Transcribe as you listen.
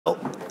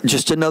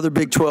Just another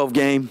Big 12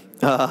 game.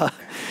 First,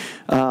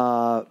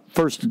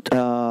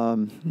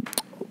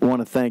 want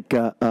to thank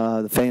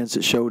the fans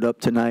that showed up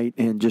tonight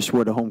and just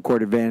what a home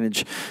court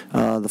advantage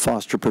the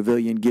Foster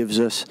Pavilion gives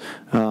us.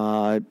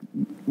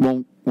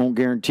 Won't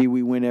guarantee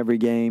we win every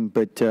game,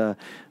 but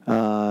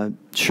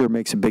sure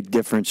makes a big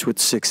difference with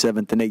 6th,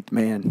 7th, and 8th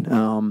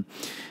man.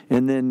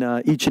 And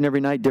then each and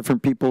every night,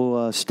 different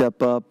people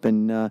step up,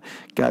 and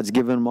God's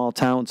given them all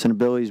talents and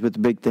abilities. But the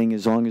big thing,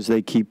 as long as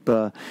they keep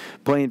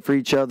playing for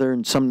each other,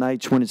 and some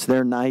nights when it's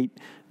their night,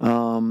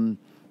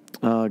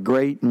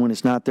 great, and when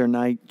it's not their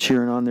night,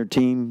 cheering on their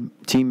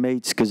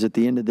teammates, because at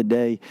the end of the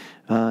day,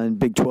 in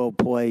Big 12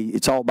 play,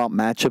 it's all about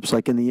matchups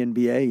like in the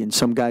NBA, and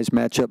some guys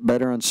match up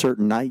better on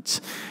certain nights,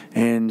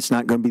 and it's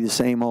not going to be the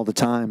same all the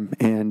time.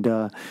 And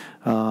a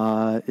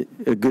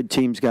good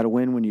team's got to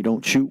win when you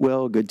don't shoot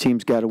well. A good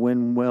team's got to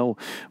win well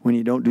when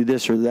you don't do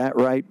this or that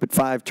right, but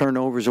 5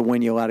 turnovers will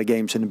win you a lot of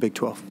games in the Big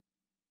 12.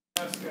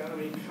 That's got to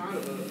be kind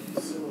of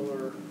a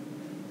similar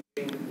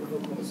game with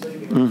Oklahoma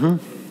State. Mm-hmm.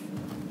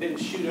 Didn't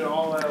shoot it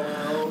all that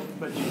well,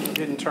 but you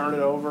didn't turn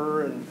it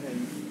over and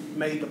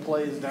made the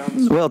plays down the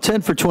stretch. Well,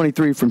 10 for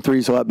 23 from 3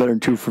 is a lot better than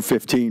 2 for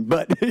 15.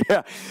 But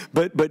yeah,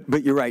 but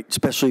you're right.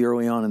 Especially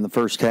early on in the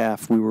first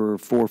half, we were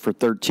 4 for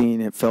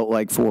 13. It felt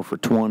like 4 for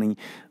 20.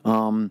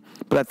 But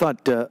I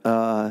thought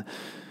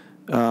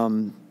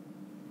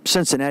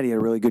Cincinnati had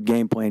a really good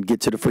game plan,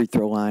 get to the free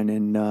throw line,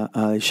 and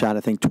they shot,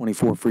 I think,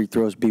 24 free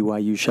throws.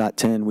 BYU shot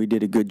 10. We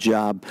did a good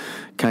job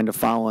kind of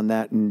following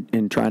that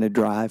and trying to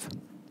drive.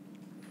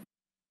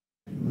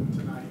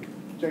 Tonight.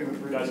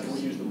 Jalen, guys, can we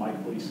use the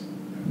mic, please?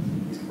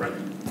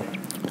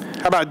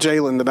 How about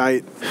Jalen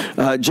tonight?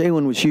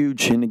 Jalen was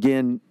huge, and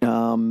again,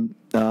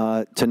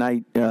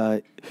 tonight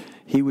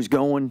he was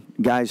going.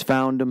 Guys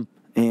found him,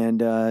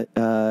 and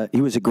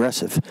he was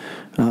aggressive.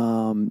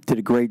 Did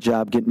a great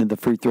job getting to the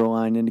free throw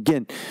line. And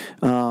again,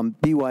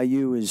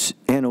 BYU is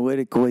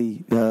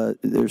analytically their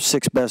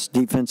 6th best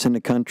defense in the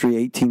country,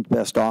 18th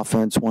best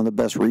offense, one of the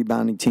best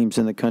rebounding teams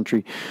in the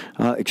country.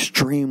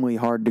 Extremely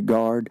hard to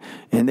guard,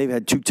 and they've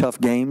had 2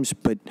 tough games.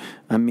 But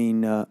I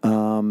mean,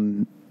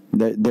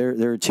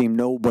 they're a team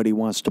nobody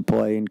wants to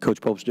play, and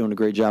Coach Pope's doing a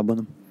great job with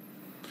them.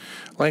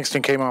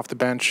 Langston came off the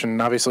bench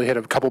and obviously hit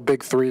a couple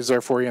big threes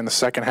there for you in the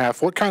second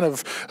half. What kind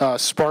of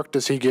spark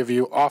does he give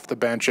you off the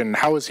bench, and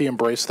how has he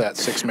embraced that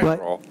 6-man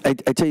role? I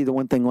tell you, the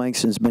one thing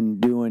Langston's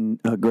been doing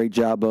a great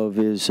job of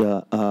is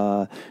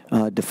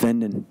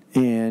defending,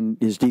 and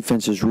his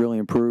defense has really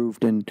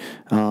improved, and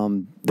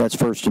that's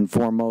first and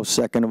foremost.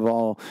 Second of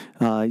all,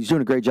 he's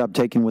doing a great job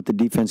taking what the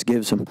defense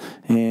gives him,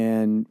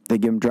 and they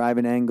give him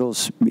driving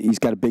angles. He's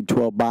got a Big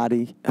 12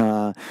 body,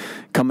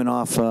 coming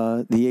off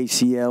the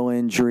ACL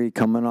injury,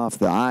 coming off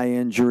the eye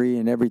injury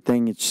and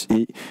everything.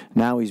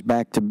 Now he's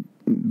back to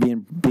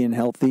being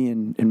healthy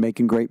and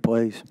making great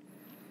plays.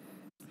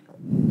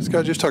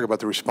 Scott, just talk about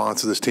the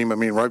response of this team. I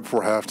mean, right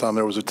before halftime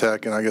there was a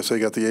tech, and I guess they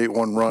got the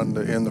 8-1 run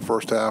in the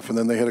first half, and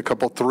then they hit a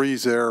couple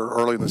threes there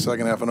early in the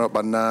second half and up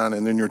by 9,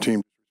 and then your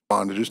team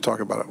responded. Just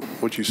talk about it,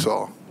 what you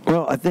saw.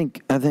 Well, I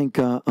think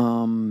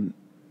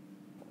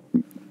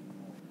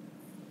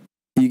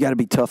you got to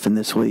be tough in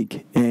this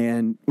league,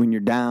 and when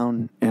you're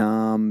down,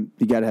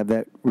 you got to have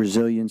that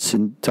resilience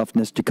and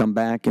toughness to come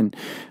back. And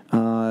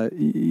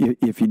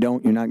if you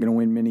don't, you're not going to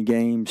win many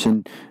games.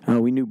 And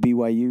we knew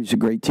BYU is a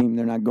great team;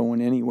 they're not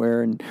going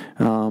anywhere. And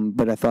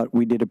but I thought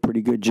we did a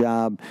pretty good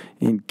job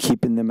in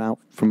keeping them out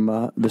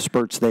from the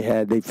spurts they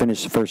had. They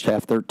finished the first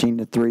half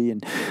 13-3,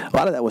 and a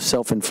lot of that was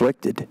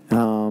self-inflicted.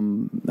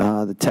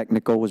 The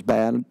technical was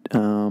bad,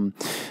 and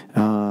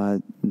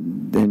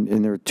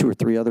there were 2 or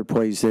 3 other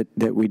plays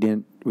that we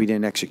didn't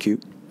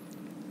execute.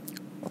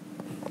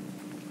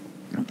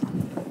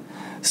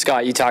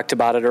 Scott, you talked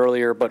about it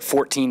earlier, but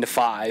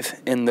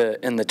 14-5 in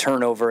the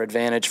turnover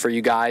advantage for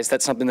you guys.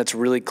 That's something that's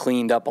really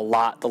cleaned up a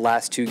lot the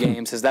last 2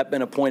 games. Has that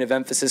been a point of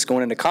emphasis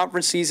going into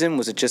conference season?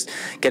 Was it just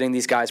getting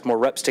these guys more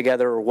reps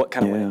together, or what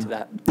kind of went into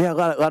that? Yeah, a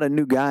lot of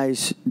new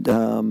guys. I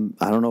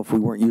don't know if we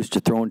weren't used to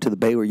throwing to the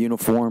Baylor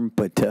uniform,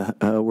 but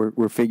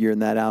we're figuring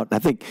that out. I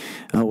think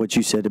what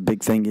you said, a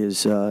big thing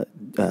is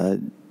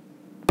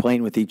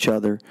playing with each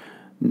other.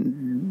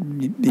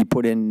 You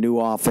put in new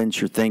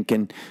offense, you're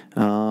thinking,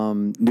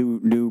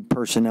 new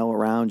personnel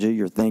around you,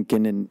 you're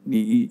thinking, and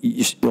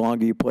the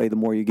longer you play, the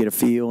more you get a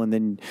feel, and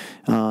then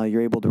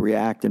you're able to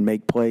react and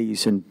make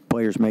plays, and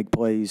players make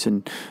plays,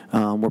 and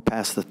we're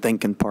past the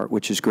thinking part,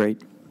 which is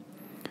great.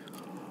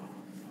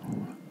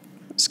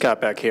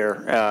 Scott, back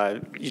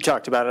here. You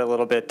talked about it a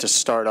little bit to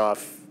start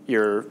off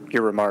your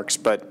remarks,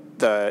 but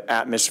the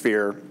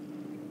atmosphere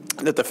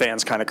that the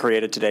fans kind of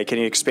created today. Can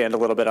you expand a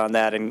little bit on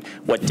that and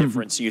what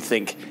difference you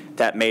think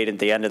that made at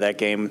the end of that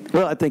game?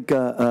 Well, I think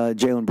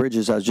Jalen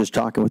Bridges, I was just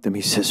talking with him,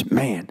 he says,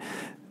 man,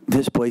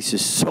 this place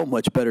is so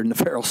much better than the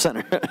Farrell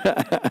Center.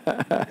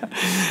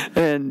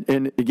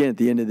 and again, at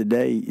the end of the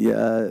day,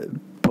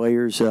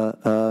 players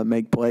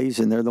make plays,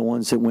 and they're the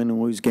ones that win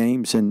and lose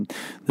games, and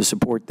the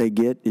support they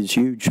get is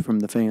huge from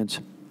the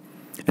fans.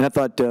 And I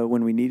thought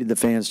when we needed the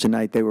fans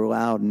tonight, they were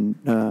loud, and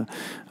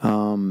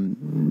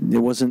it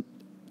wasn't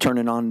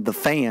turning on the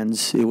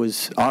fans. It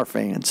was our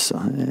fans. So,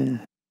 you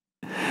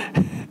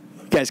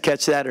guys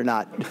catch that or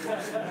not?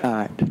 All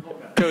right.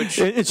 Coach,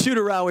 in shoot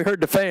around, we heard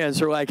the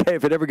fans were like, hey,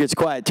 if it ever gets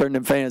quiet, turn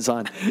them fans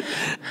on.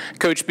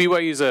 Coach,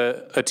 BYU's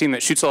a team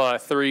that shoots a lot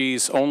of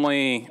threes,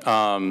 only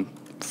 4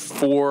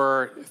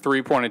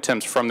 3-point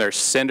attempts from their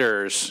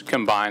centers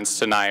combines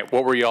tonight.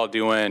 What were y'all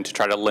doing to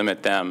try to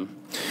limit them?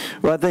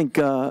 Well, I think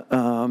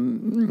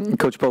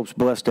Coach Pope's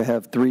blessed to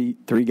have three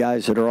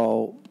guys that are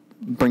all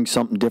bring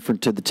something different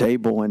to the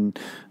table, and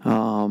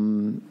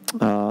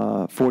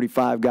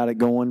 45 got it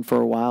going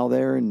for a while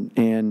there,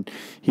 and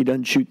he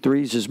doesn't shoot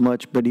threes as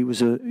much, but he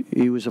was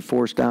a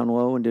force down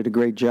low and did a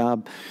great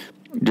job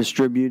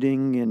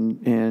distributing,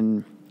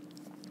 and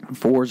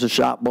 4 is a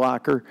shot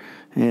blocker,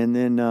 and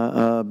then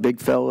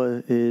big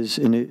fella is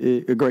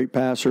a great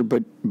passer,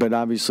 but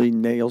obviously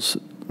knocks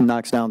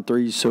down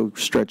threes, so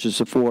stretches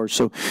the floor.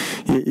 So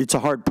it's a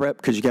hard prep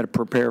because you got to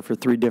prepare for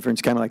 3 different.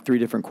 It's kind of like 3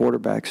 different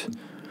quarterbacks.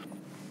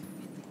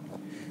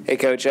 Hey,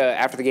 Coach,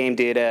 after the game,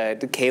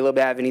 did Caleb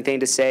have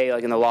anything to say,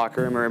 like in the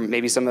locker room, or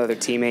maybe some of the other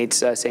teammates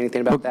say anything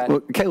about that?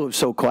 Well, Caleb's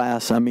so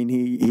class. I mean,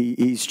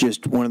 he's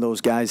just one of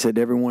those guys that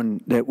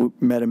everyone that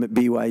met him at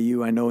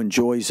BYU, I know,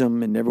 enjoys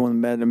him, and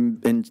everyone met him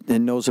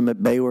and knows him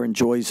at Baylor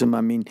enjoys him. I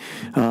mean,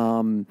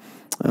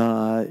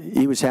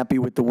 he was happy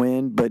with the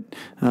win, but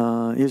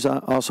he was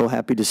also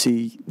happy to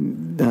see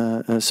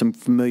some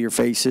familiar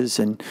faces,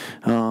 and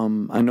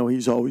I know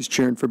he's always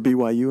cheering for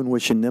BYU and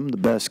wishing them the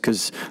best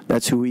because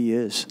that's who he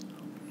is.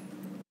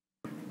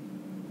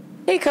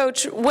 Hey,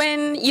 Coach,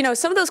 when,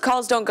 some of those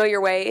calls don't go your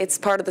way, it's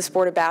part of the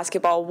sport of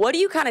basketball. What do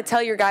you kind of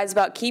tell your guys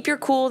about keep your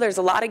cool, there's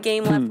a lot of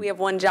game left, we have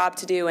one job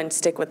to do, and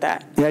stick with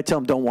that? Yeah, I tell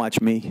them don't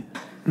watch me.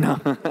 No.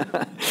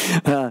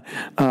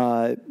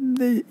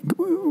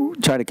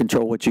 Try to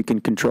control what you can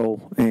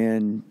control,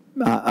 and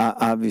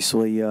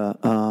obviously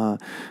I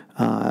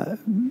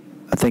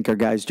think our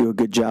guys do a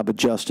good job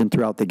adjusting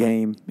throughout the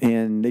game,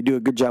 and they do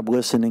a good job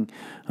listening.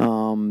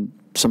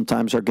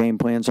 Sometimes our game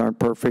plans aren't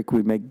perfect.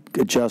 We make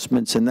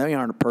adjustments, and they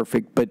aren't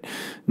perfect. But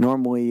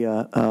normally,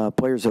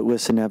 players that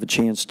listen have a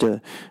chance to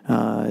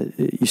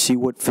you see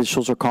what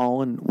officials are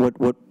calling,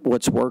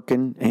 what's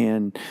working,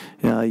 and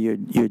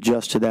you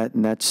adjust to that.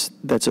 And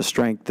that's a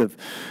strength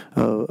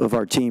of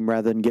our team,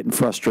 rather than getting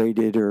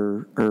frustrated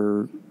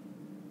or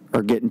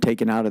getting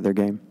taken out of their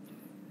game.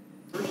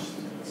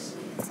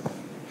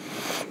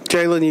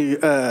 Jalen, you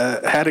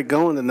had it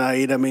going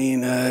tonight. I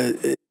mean,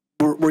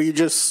 were you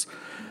just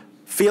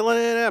feeling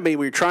it? I mean,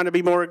 were you trying to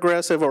be more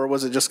aggressive, or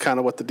was it just kind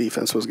of what the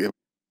defense was giving?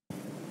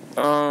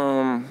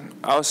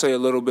 I'll say a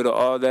little bit of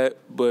all that,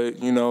 but,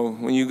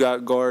 when you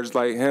got guards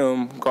like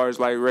him, guards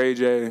like Ray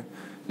J,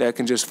 that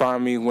can just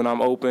find me when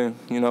I'm open,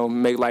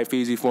 make life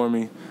easy for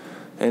me.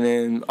 And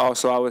then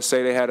also I would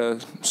say they had a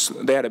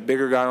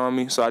bigger guy on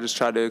me, so I just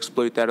tried to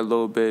exploit that a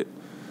little bit.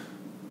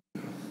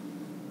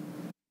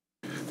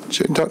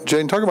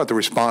 Jayden, talk about the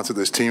response of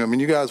this team. I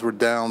mean, you guys were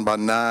down by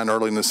 9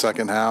 early in the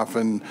second half,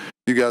 and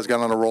you guys got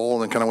on a roll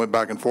and then kind of went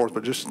back and forth.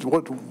 But just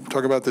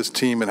talk about this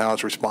team and how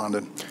it's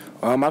responded.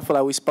 I feel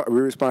like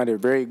we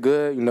responded very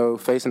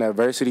good, facing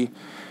adversity.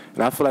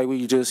 And I feel like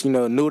we just,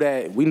 knew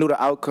that we knew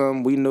the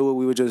outcome. We knew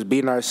we were just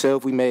beating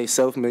ourselves. We made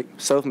self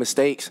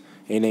mistakes.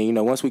 And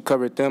then, once we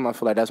covered them, I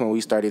feel like that's when we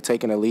started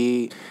taking the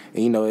lead.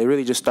 And, it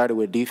really just started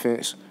with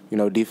defense.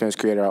 Defense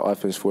created our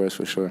offense for us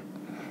for sure.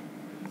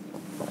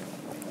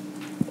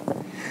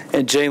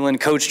 And Jalen,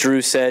 Coach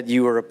Drew said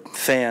you were a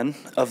fan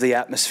of the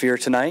atmosphere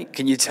tonight.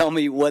 Can you tell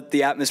me what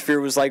the atmosphere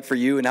was like for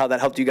you and how that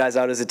helped you guys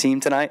out as a team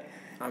tonight?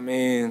 I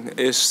mean,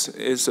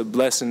 it's a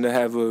blessing to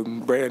have a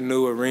brand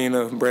new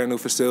arena, brand new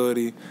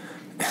facility,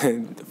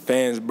 and the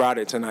fans brought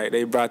it tonight.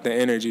 They brought the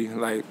energy.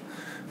 Like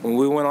when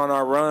we went on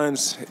our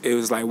runs, it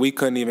was like we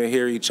couldn't even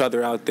hear each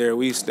other out there.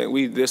 We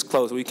this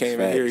close, we can't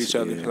even hear each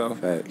other.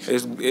 Yeah,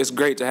 so it's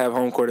great to have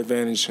home court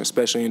advantage,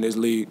 especially in this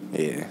league.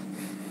 Yeah.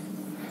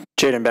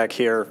 Jayden back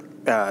here.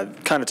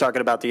 Kind of talking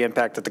about the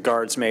impact that the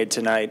guards made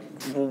tonight.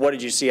 What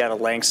did you see out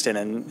of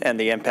Langston and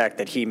the impact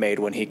that he made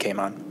when he came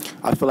on?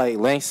 I feel like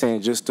Langston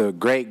is just a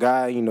great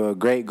guy, a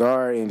great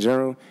guard in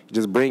general.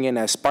 Just bringing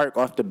that spark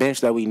off the bench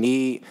that we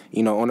need,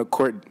 on the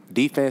court,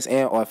 defense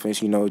and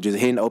offense, just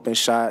hitting open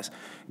shots,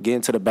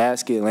 getting to the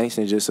basket.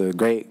 Langston is just a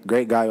great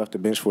guy off the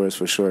bench for us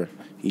for sure.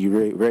 He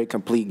very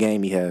complete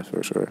game he has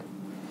for sure.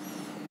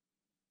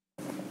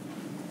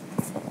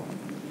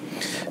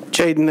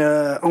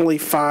 Jayden, only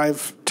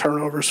 5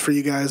 turnovers for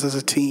you guys as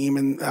a team,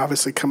 and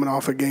obviously coming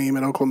off a game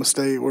at Oklahoma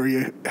State where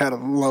you had a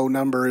low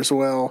number as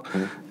well.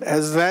 Mm-hmm.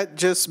 Has that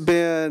just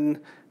been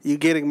you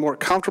getting more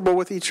comfortable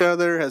with each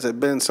other? Has it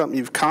been something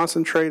you've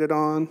concentrated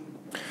on?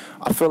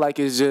 I feel like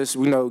it's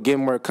just,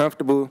 getting more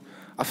comfortable.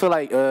 I feel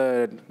like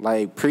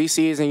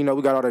preseason,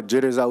 we got all the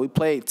jitters out. We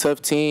played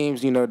tough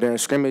teams, during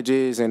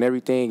scrimmages and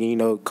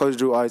everything. And, Coach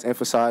Drew always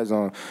emphasized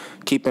on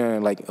keeping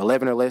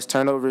 11 or less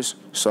turnovers.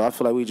 So I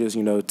feel like we just,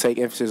 take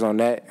emphasis on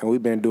that. And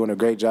we've been doing a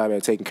great job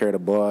at taking care of the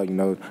ball,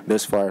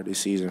 this far this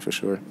season for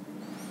sure.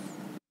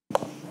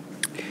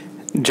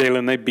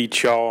 Jalen, they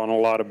beat y'all on a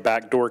lot of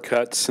backdoor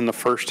cuts in the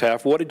first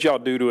half. What did y'all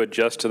do to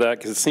adjust to that?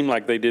 Because it seemed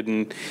like they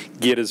didn't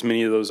get as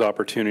many of those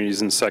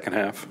opportunities in the second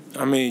half.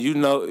 I mean,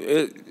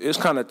 it's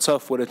kind of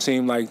tough with a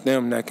team like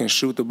them that can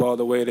shoot the ball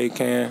the way they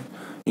can,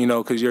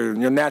 because your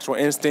natural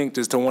instinct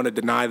is to want to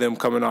deny them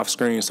coming off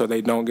screen so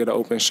they don't get an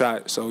open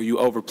shot. So you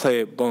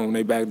overplay it, boom,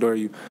 they backdoor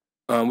you.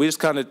 We just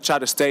kind of try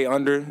to stay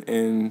under,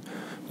 and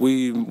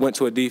we went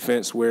to a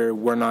defense where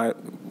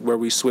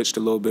we switched a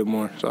little bit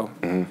more. So.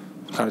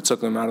 Kind of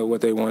took them out of what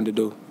they wanted to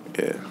do.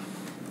 Yeah.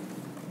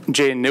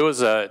 Jayden, it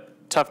was a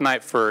tough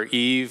night for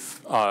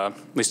Eve, at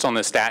least on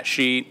the stat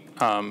sheet.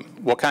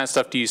 What kind of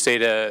stuff do you say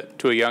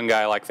to a young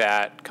guy like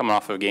that coming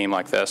off of a game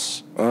like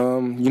this?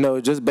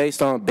 Just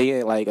based on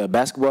being like a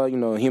basketball,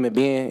 a human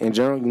being in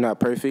general, you're not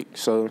perfect.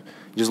 So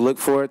just look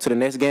forward to the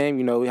next game.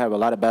 We have a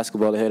lot of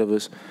basketball ahead of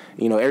us.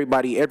 Every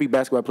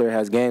basketball player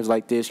has games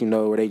like this,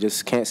 where they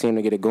just can't seem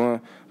to get it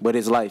going. But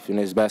it's life and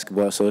it's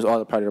basketball, so it's all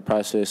a part of the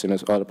process and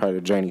it's all a part of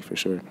the journey for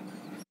sure.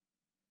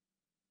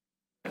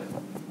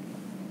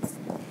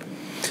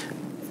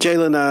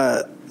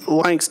 Jalen,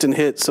 Langston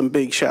hit some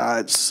big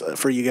shots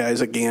for you guys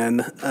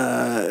again,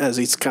 as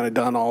he's kind of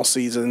done all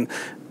season.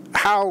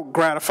 How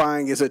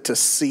gratifying is it to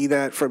see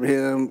that from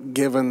him,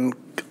 given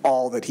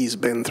all that he's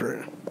been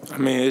through? I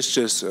mean, it's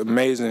just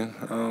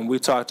amazing. We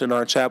talked in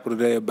our chapel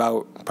today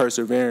about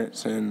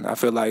perseverance, and I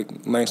feel like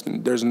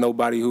Langston, there's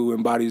nobody who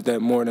embodies that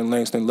more than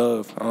Langston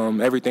Love.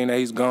 Everything that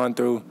he's gone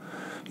through,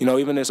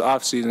 even this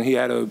offseason, he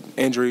had an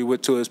injury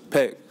to his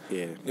pec.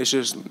 Yeah.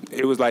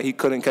 It was like he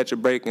couldn't catch a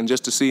break, and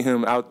just to see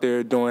him out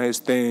there doing his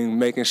thing,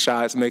 making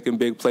shots, making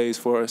big plays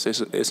for us,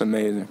 it's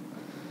amazing.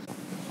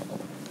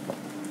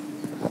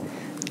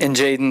 And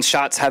Jayden,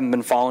 shots haven't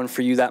been falling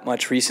for you that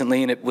much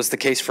recently, and it was the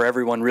case for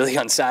everyone really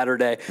on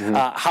Saturday.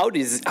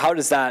 Mm-hmm. How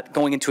does that,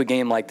 going into a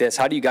game like this,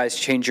 how do you guys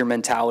change your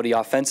mentality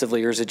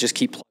offensively, or does it just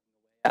keep plugging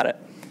at it?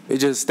 It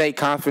just stay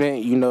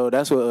confident.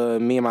 That's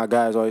what me and my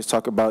guys always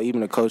talk about.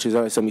 Even the coaches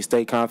always tell me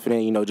stay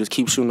confident, just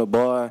keep shooting the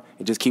ball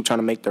and just keep trying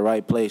to make the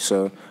right play.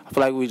 So I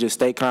feel like we just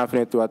stay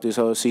confident throughout this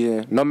whole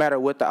season, no matter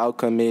what the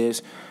outcome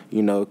is,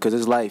 because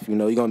it's life. You're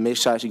going to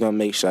miss shots, you're going to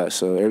make shots.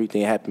 So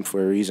everything happened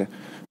for a reason.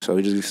 So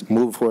we just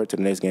move forward to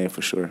the next game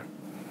for sure.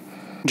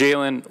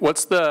 Jalen,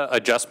 what's the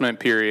adjustment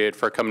period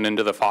for coming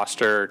into the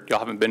Foster? Y'all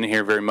haven't been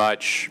here very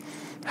much.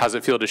 How's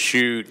it feel to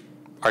shoot?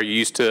 Are you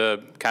used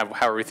to kind of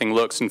how everything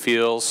looks and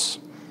feels?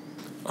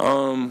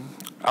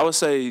 I would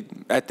say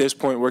at this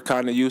point we're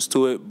kind of used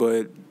to it,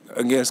 but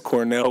against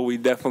Cornell we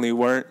definitely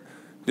weren't.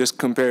 Just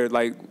compared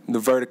like the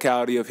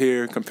verticality of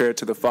here compared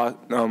to the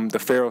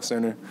Farrell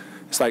Center,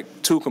 it's like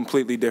two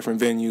completely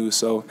different venues.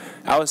 So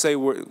I would say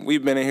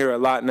we've been in here a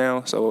lot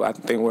now, so I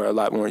think we're a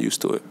lot more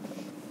used to it.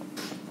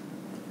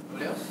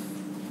 What else?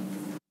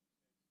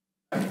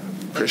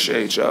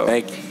 Appreciate y'all.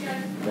 Thank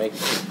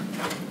you.